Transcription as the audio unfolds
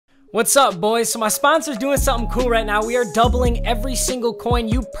What's up, boys? So my sponsor's doing something cool right now. We are doubling every single coin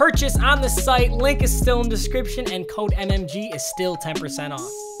you purchase on the site. Link is still in description and code MMG is still 10% off.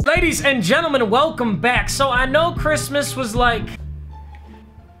 Ladies and gentlemen, welcome back. So I know Christmas was like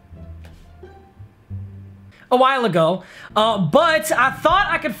a while ago, but I thought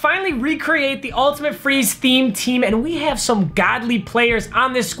I could finally recreate the Ultimate Freeze theme team, and we have some godly players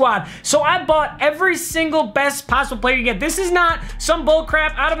on this squad. So I bought every single best possible player you get. This is not some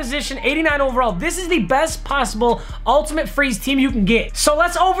bullcrap, out of position, 89 overall. This is the best possible Ultimate Freeze team you can get. So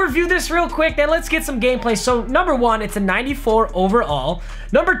let's overview this real quick, then let's get some gameplay. So number one, it's a 94 overall.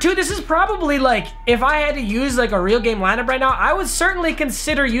 Number two, this is probably like, if I had to use like a real game lineup right now, I would certainly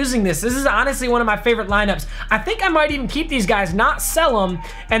consider using this. This is honestly one of my favorite lineups. I think I might even keep these guys, not sell them,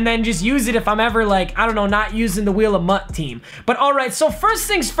 and then just use it if I'm ever like, I don't know, not using the Wheel of Mutt team. But all right, so first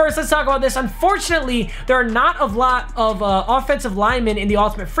things first, let's talk about this. Unfortunately, there are not a lot of offensive linemen in the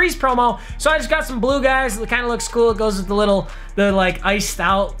Ultimate Freeze promo, so I just got some blue guys. It kind of looks cool. It goes with the like iced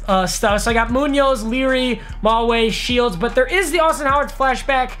out stuff. So I got Munoz, Leary, Malway, Shields, but there is the Austin Howard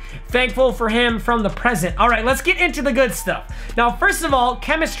flashback. Thankful for him from the present. All right, let's get into the good stuff. Now, first of all,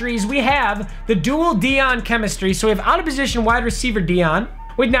 chemistries, we have the dual Dion chemistry. So we have out of position wide receiver Dion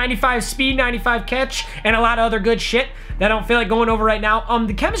with 95 speed, 95 catch, and a lot of other good shit that I don't feel like going over right now.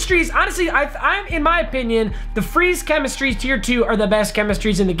 The chemistries, honestly, I'm in my opinion, the Freeze chemistries tier 2 are the best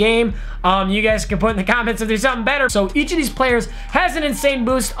chemistries in the game. You guys can put in the comments if there's something better. So each of these players has an insane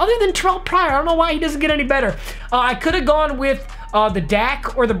boost, other than Terrell Pryor. I don't know why he doesn't get any better. I could have gone with the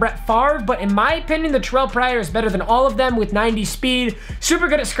Dak or the Brett Favre, but in my opinion, the Terrell Pryor is better than all of them with 90 speed, super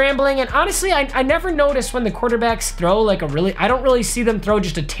good at scrambling, and honestly, I never notice when the quarterbacks throw like I don't really see them throw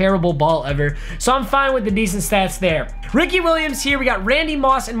just a terrible ball ever, so I'm fine with the decent stats there. Ricky Williams here, we got Randy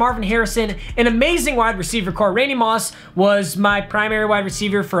Moss and Marvin Harrison, an amazing wide receiver core. Randy Moss was my primary wide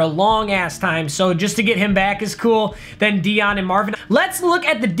receiver for a long ass time, so just to get him back is cool. Then Dion and Marvin. Let's look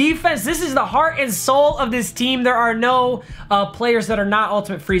at the defense. This is the heart and soul of this team. There are no players that are not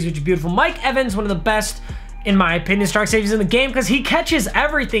Ultimate Freeze, which is beautiful. Mike Evans, one of the best, in my opinion, strike safeties in the game, because he catches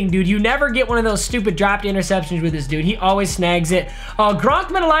everything, dude. You never get one of those stupid dropped interceptions with this dude. He always snags it.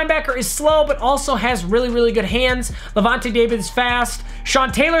 Gronk, middle linebacker, is slow, but also has really, really good hands. Levante David's fast.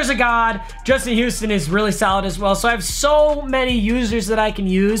 Sean Taylor's a god. Justin Houston is really solid as well. So I have so many users that I can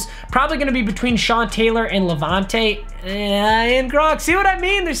use. Probably going to be between Sean Taylor and Levante and Gronk. See what I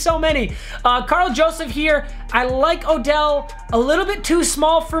mean? There's so many. Carl Joseph here. I like Odell, a little bit too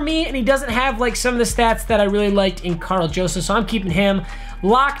small for me, and he doesn't have like some of the stats that I really liked in Carl Joseph, so I'm keeping him.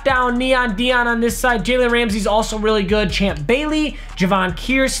 Lockdown, Neon Dion on this side. Jalen Ramsey's also really good. Champ Bailey, Javon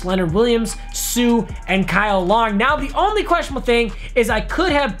Kearse, Leonard Williams, Sue, and Kyle Long. Now, the only questionable thing is I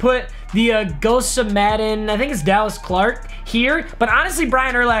could have put the Ghosts of Madden, I think it's Dallas Clark here, but honestly,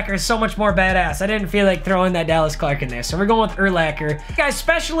 Brian Urlacher is so much more badass. I didn't feel like throwing that Dallas Clark in there, so we're going with Urlacher. Guys,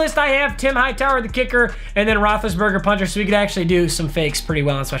 specialist, I have Tim Hightower, the kicker, and then Roethlisberger puncher, so we could actually do some fakes pretty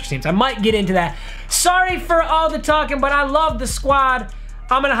well on special teams. I might get into that. Sorry for all the talking, but I love the squad.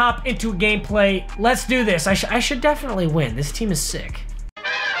 I'm gonna hop into gameplay. Let's do this. I should definitely win. This team is sick.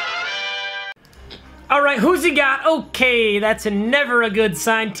 All right, who's he got? Okay, that's never a good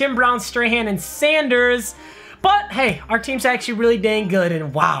sign. Tim Brown, Strahan, and Sanders. But hey, our team's actually really dang good.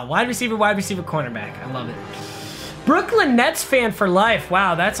 And wow, wide receiver, cornerback. I love it. Brooklyn Nets fan for life.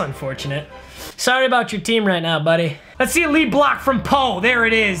 Wow, that's unfortunate. Sorry about your team right now, buddy. Let's see a lead block from Poe. There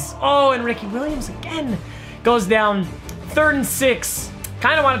it is. Oh, and Ricky Williams again goes down. 3rd and 6.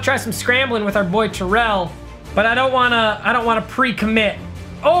 Kind of want to try some scrambling with our boy Terrell, but I don't want to pre-commit.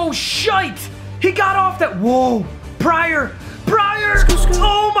 Oh, shite! He got off that. Whoa, Pryor!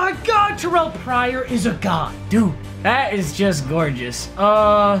 Oh my God, Terrell Pryor is a god, dude. That is just gorgeous.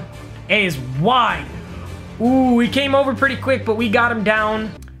 A is wide. Ooh, he came over pretty quick, but we got him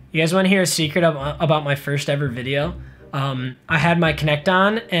down. You guys want to hear a secret about my first ever video? I had my Kinect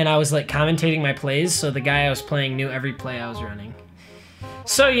on, and I was like commentating my plays, so the guy I was playing knew every play I was running.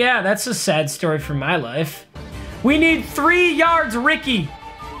 So yeah, that's a sad story from my life. We need 3 yards, Ricky.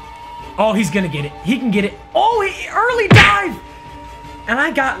 Oh, he's gonna get it. He can get it. Oh, early dive! And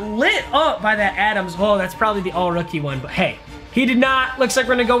I got lit up by that Adams. Oh, that's probably the all-rookie one, but hey, he did not. Looks like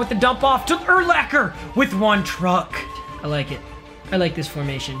we're gonna go with the dump off to Urlacher with 1 truck. I like it. I like this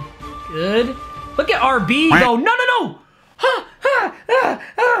formation. Good. Look at RB, though. No!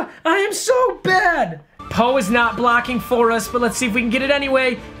 I am so bad. Poe is not blocking for us, but let's see if we can get it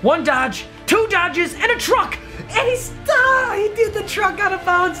anyway. 1 dodge, 2 dodges, and a truck. And he did the truck out of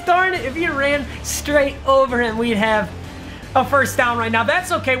bounds. Darn it, if he ran straight over him, we'd have a first down right now.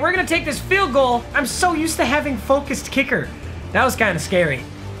 That's okay. We're going to take this field goal. I'm so used to having focused kicker. That was kind of scary.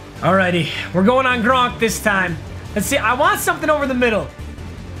 Alrighty, we're going on Gronk this time. Let's see, I want something over the middle.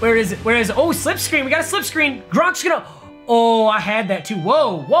 Where is it? Where is it? Oh, slip screen. We got a slip screen. Gronk's gonna... Oh, I had that too.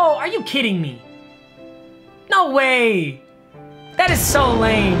 Whoa, whoa, are you kidding me? No way. That is so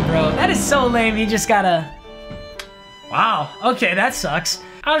lame, bro. That is so lame. You just gotta... Wow, okay, that sucks.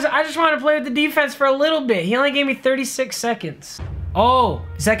 I just wanted to play with the defense for a little bit. He only gave me 36 seconds. Oh,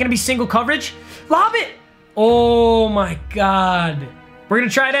 is that gonna be single coverage? Lob it! Oh my God. We're gonna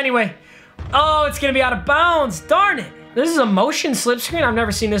try it anyway. Oh, it's gonna be out of bounds. Darn it. This is a motion slip screen. I've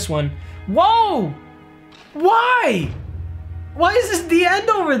never seen this one. Whoa! Why? Why is this the end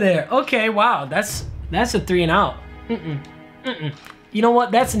over there? Okay, wow. That's a 3 and out. You know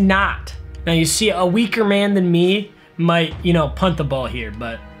what? That's not. Now you see a weaker man than me might, you know, punt the ball here,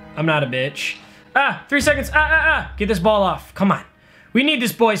 but I'm not a bitch. 3 seconds. Get this ball off. Come on. We need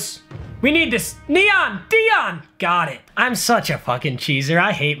this, boys. We need this. Neon! Dion! Got it. I'm such a fucking cheeser.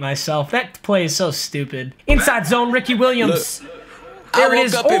 I hate myself. That play is so stupid. Inside zone, Ricky Williams. Look, there it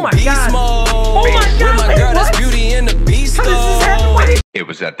is. Oh my God. Oh my God. Wait, what? How does this happen? It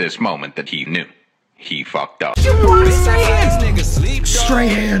was at this moment that he knew. He fucked up.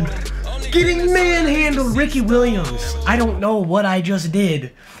 Strahan. Getting manhandled, Ricky Williams. I don't know what I just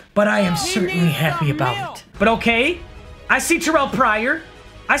did, but I am certainly happy about it. But okay. I see Terrell Pryor.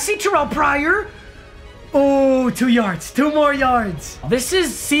 Oh, 2 yards. 2 more yards. This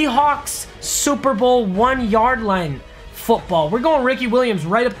is Seahawks Super Bowl 1 yard line football. We're going Ricky Williams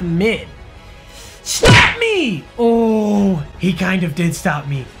right up the mid. Stop me! Oh, he kind of did stop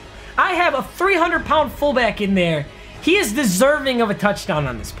me. I have a 300-pound fullback in there. He is deserving of a touchdown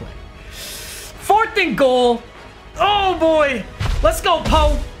on this play. 4th and goal. Oh, boy. Let's go,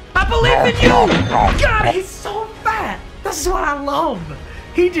 Poe. I believe in you. God, he's so fat. This is what I love.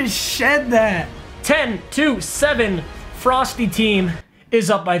 He just shed that. 10-7. Frosty team is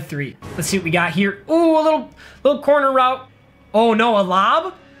up by 3. Let's see what we got here. Ooh, a little corner route. Oh no, a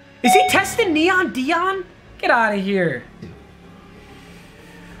lob? Is he testing Neon Dion? Get out of here.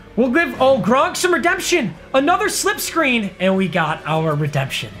 We'll give Gronk some redemption. Another slip screen, and we got our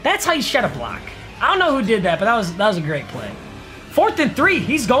redemption. That's how you shed a block. I don't know who did that, but that was a great play. 4th and 3.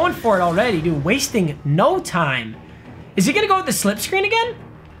 He's going for it already, dude. Wasting no time. Is he gonna go with the slip screen again?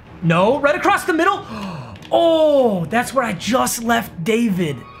 No, right across the middle. Oh, that's where I just left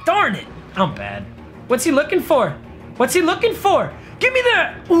David. Darn it. I'm bad. What's he looking for? What's he looking for? Give me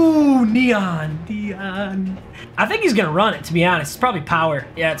that. Ooh, Neon. Dion. I think he's gonna run it, to be honest. It's probably power.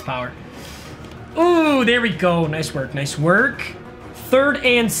 Yeah, it's power. Ooh, there we go. Nice work, nice work. 3rd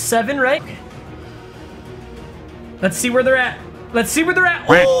and 7, right? Let's see where they're at. Let's see where they're at.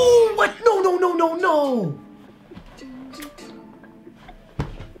 Oh, what? No, no, no, no, no.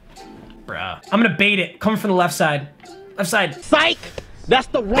 Bruh. I'm gonna bait it. Coming from the left side. Left side. Psych! That's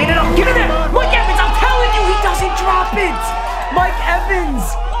the wrong. Bait it up. Give me that. Mike Evans, I'm telling you, he doesn't drop it. Mike Evans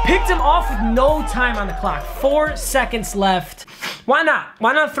picked him off with no time on the clock. 4 seconds left. Why not?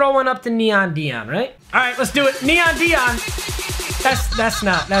 Why not throw one up to Neon Dion, right? All right, let's do it. Neon Dion.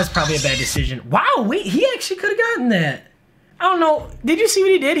 That's probably a bad decision. Wow, wait, he actually could have gotten that. I don't know. Did you see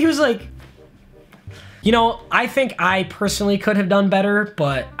what he did? He was like, you know, I think I personally could have done better,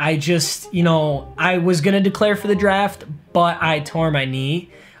 but I just, you know, I was going to declare for the draft, but I tore my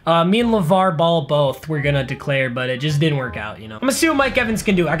knee. Me and LeVar Ball both were going to declare, but it just didn't work out, you know. I'm going to see what Mike Evans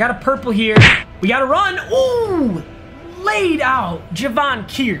can do. I got a purple here. We got to run. Ooh, laid out. Javon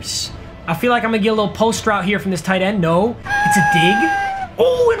Kearse. I feel like I'm going to get a little post route here from this tight end. No, it's a dig.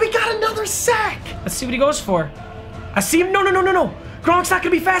 Oh, and we got another sack. Let's see what he goes for. I see him. No, no, no, no, no. Gronk's not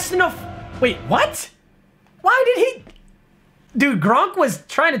going to be fast enough. Wait, what? Why did he? Dude, Gronk was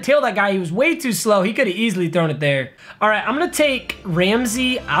trying to tail that guy. He was way too slow. He could have easily thrown it there. All right, I'm going to take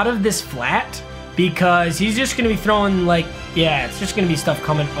Ramsey out of this flat because he's just going to be throwing like, yeah, it's just going to be stuff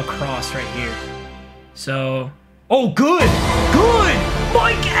coming across right here. So, oh, good. Good.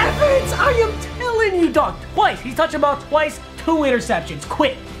 Mike Evans, I am telling you, dog. Twice. He's touched the ball twice. 2 interceptions.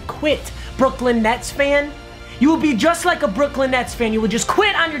 Quit. Quit. Brooklyn Nets fan. You will be just like a Brooklyn Nets fan. You will just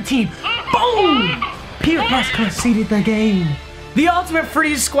quit on your team. Boom. Pierre has conceded the game. The Ultimate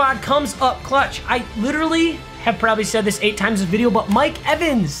Freeze squad comes up clutch. I literally have probably said this 8 times in the video, but Mike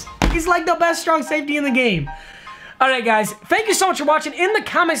Evans, he's like the best strong safety in the game. All right, guys, thank you so much for watching. In the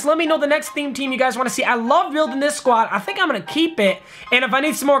comments, let me know the next theme team you guys want to see. I love building this squad. I think I'm going to keep it, and if I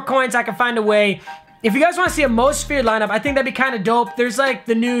need some more coins, I can find a way. If you guys want to see a most feared lineup, I think that'd be kind of dope. There's like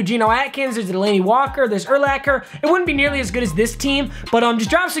the new Geno Atkins, there's Delaney Walker, there's Urlacher. It wouldn't be nearly as good as this team, but just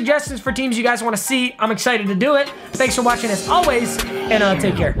drop suggestions for teams you guys want to see. I'm excited to do it. Thanks for watching as always, and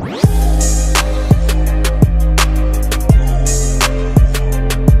take care.